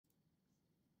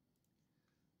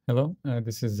Hello,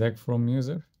 this is Zach from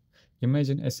U-xer.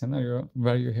 Imagine a scenario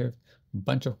where you have a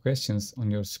bunch of questions on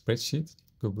your spreadsheet,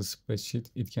 Google spreadsheet.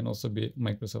 It can also be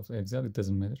Microsoft Excel, it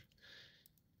doesn't matter.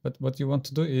 But what you want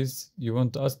to do is you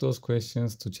want to ask those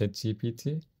questions to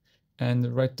ChatGPT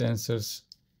and write the answers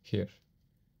here.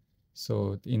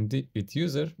 So with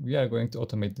U-xer, we are going to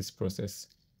automate this process.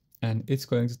 And it's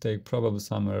going to take probably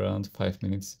somewhere around 5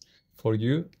 minutes for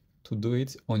you to do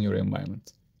it on your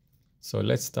environment. So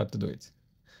let's start to do it.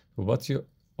 What you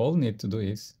all need to do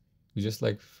is you just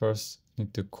first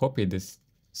need to copy this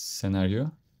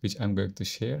scenario, which I'm going to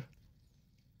share,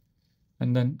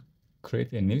 and then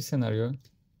create a new scenario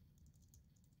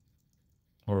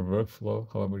or workflow,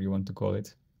 however you want to call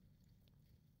it.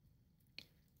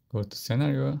 Go to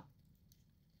scenario,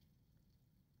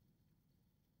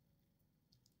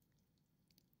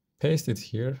 paste it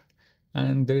here,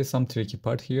 and there is some tricky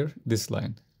part here, this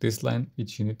line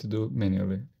which you need to do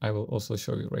manually. I will also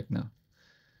show you right now.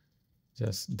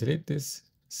 Just delete this,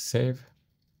 save,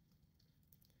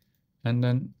 and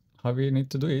then how we need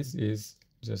to do is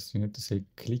just you need to say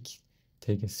click,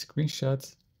 take a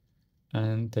screenshot,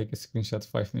 and take a screenshot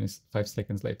 5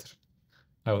 seconds later.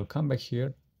 I will come back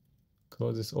here,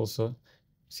 close this also,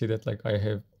 see that I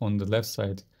have on the left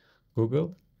side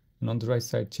Google and on the right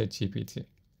side ChatGPT.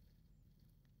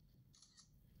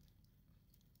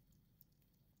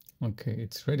 Okay,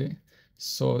 it's ready.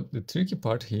 So the tricky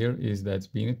part here is that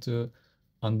we need to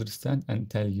understand and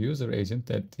tell user agent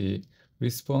that the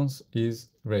response is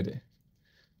ready,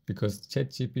 because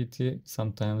ChatGPT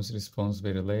sometimes responds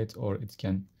very late or it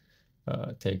can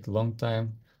take a long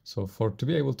time. So to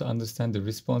be able to understand the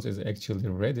response is actually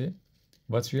ready,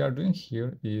 what we are doing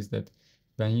here is that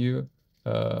when you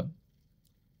wrong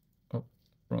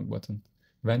button.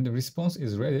 When the response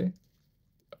is ready,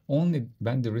 only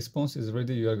when the response is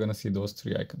ready, you are going to see those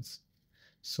 3 icons.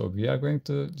 So we are going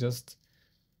to just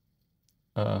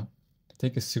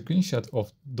take a screenshot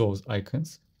of those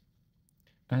icons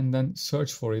and then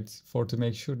search for it to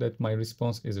make sure that my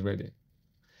response is ready.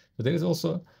 But there is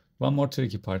also one more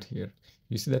tricky part here.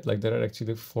 You see that there are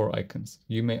actually 4 icons.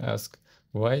 You may ask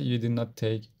why you did not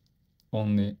take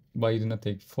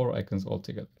 4 icons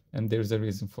altogether. And there's a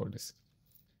reason for this.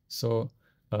 So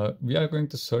we are going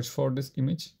to search for this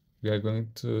image. We are going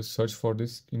to search for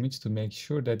this image to make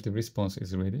sure that the response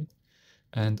is ready.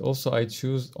 And also I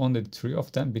choose only 3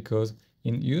 of them because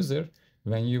in U-xer,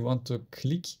 when you want to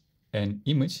click an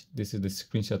image, this is the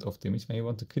screenshot of the image. When you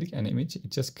want to click an image,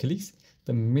 it just clicks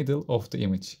the middle of the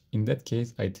image. In that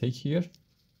case, I take here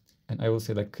and I will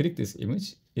say click this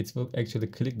image. It will actually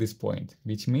click this point,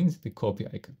 which means the copy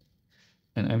icon.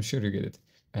 And I'm sure you get it.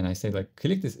 And I say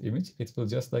click this image, it will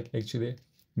just actually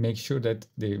make sure that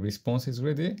the response is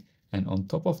ready. And on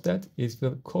top of that, it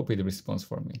will copy the response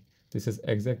for me. This is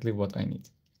exactly what I need.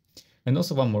 And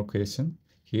also one more question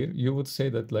here. You would say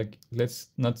that let's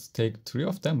not take 3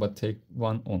 of them, but take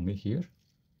 1 only here.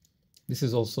 This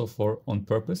is also on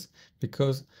purpose,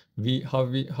 because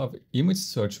how image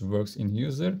search works in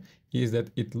U-xer is that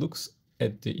it looks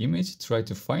at the image, try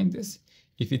to find this.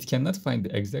 If it cannot find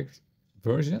the exact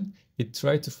version, it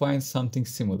tries to find something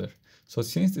similar. So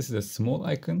since this is a small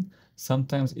icon,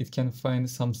 sometimes it can find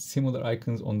some similar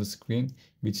icons on the screen,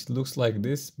 which looks like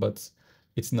this, but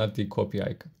it's not the copy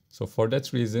icon. So for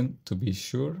that reason, to be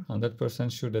sure,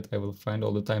 100% sure that I will find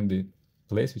all the time the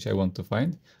place which I want to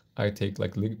find, I take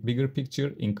bigger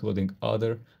picture, including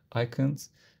other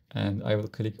icons, and I will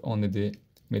click only the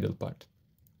middle part.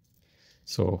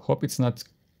 So hope it's not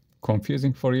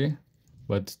confusing for you,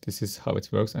 but this is how it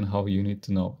works and how you need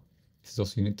to know. This is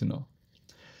also you need to know.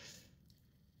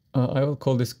 I will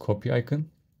call this copy icon,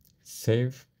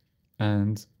 save,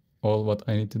 and all what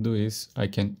I need to do is I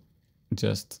can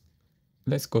just,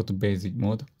 let's go to basic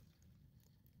mode.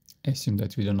 Assume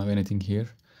that we don't have anything here.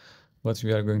 What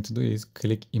we are going to do is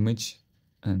click image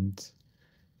and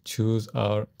choose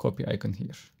our copy icon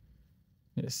here.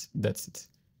 Yes, that's it.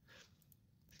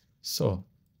 So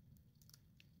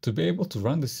to be able to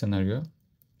run this scenario,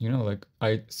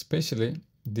 I especially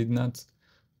did not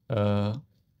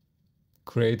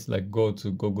create go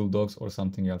to Google Docs or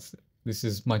something else. This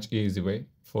is much easier way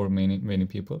for many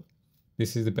people.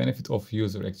 This is the benefit of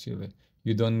U-xer actually.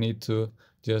 You don't need to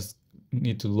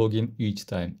log in each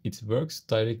time. It works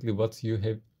directly what you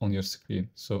have on your screen.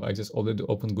 So I just already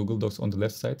opened Google Docs on the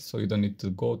left side, so you don't need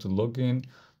to go to login,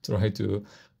 try to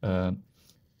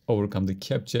overcome the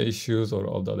captcha issues or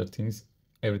all the other things.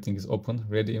 Everything is open,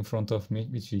 ready in front of me,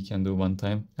 which you can do one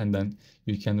time, and then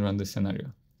you can run the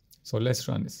scenario. So let's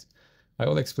run this. I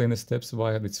will explain the steps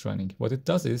while it's running. What it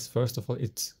does is, first of all,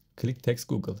 it click text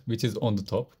Google, which is on the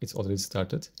top. It's already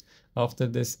started. After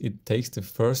this, it takes the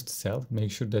first cell.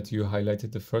 Make sure that you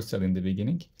highlighted the first cell in the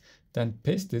beginning. Then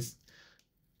paste this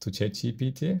to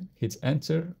ChatGPT, hit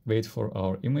enter, wait for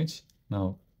our image.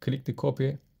 Now click the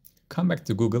copy, come back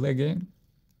to Google again,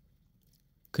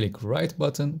 click right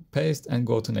button, paste, and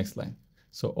go to next line.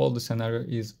 So all the scenario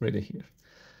is ready here.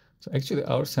 So actually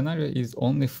our scenario is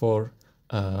only for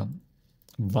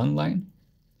one line.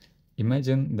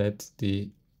 Imagine that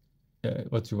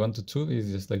what you want to do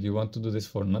is just like you want to do this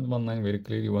for not one line very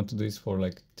clear, you want to do this for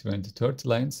like 20, 30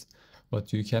 lines.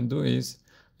 What you can do is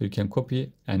you can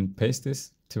copy and paste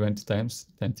this 20 times,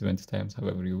 10, 20 times,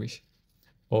 however you wish.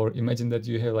 Or imagine that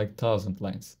you have like 1,000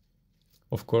 lines.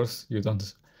 Of course, you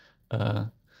don't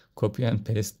copy and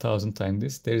paste 1,000 times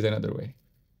this. There is another way,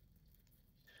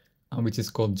 which is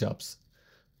called jobs.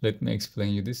 Let me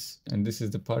explain you this. And this is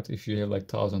the part if you have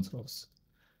like 1,000 rows.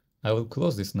 I will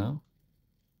close this now.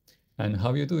 And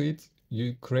how you do it,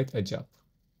 you create a job.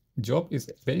 Job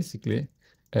is basically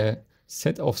a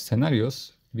set of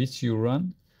scenarios which you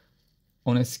run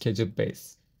on a scheduled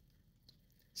base.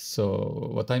 So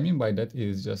what I mean by that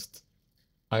is just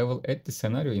I will add the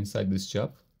scenario inside this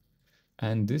job,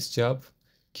 and this job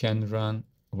can run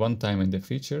one time in the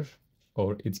future,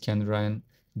 or it can run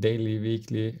daily,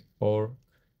 weekly, or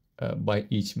by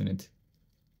each minute.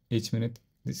 Each minute,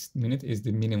 this minute is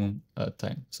the minimum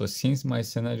time. So since my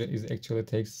scenario is actually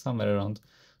takes somewhere around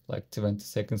like 20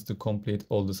 seconds to complete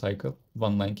all the cycle,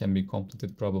 one line can be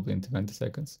completed probably in 20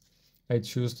 seconds. I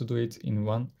choose to do it in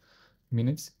 1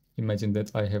 minute. Imagine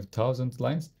that I have 1,000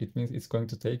 lines. It means it's going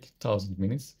to take 1,000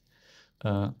 minutes.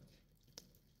 1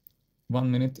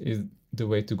 minute is the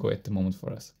way to go at the moment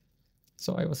for us.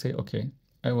 So I will say, okay,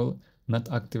 I will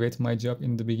not activate my job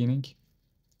in the beginning.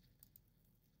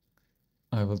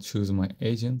 I will choose my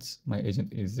agent. My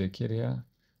agent is Kiria.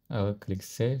 I will click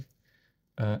save.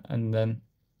 And then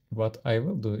what I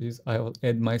will do is I will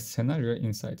add my scenario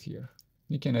inside here.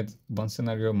 You can add one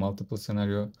scenario, multiple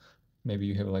scenario. Maybe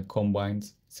you have like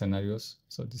combined scenarios.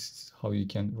 So this is how you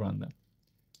can run them.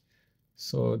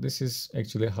 So this is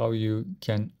actually how you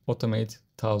can automate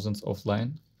thousands of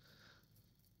lines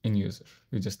in U-xer.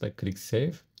 You just like click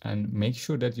save and make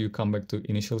sure that you come back to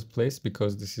initial place,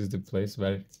 because this is the place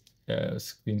where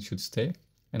screen should stay.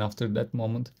 And after that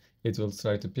moment, it will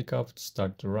try to pick up,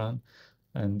 start to run,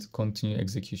 and continue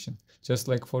execution. Just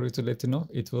like for you to let you know,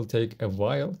 it will take a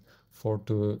while for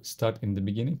to start in the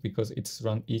beginning, because it's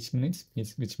run each minute,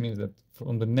 which means that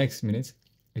from the next minute,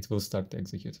 it will start to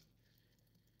execute.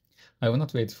 I will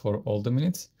not wait for all the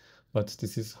minutes, but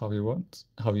this is how you want,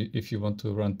 if you want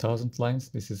to run 1,000 lines,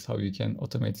 this is how you can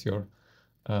automate your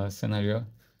scenario.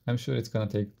 I'm sure it's gonna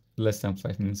take less than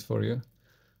 5 minutes for you.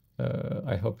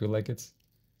 I hope you like it.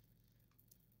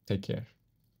 Take care.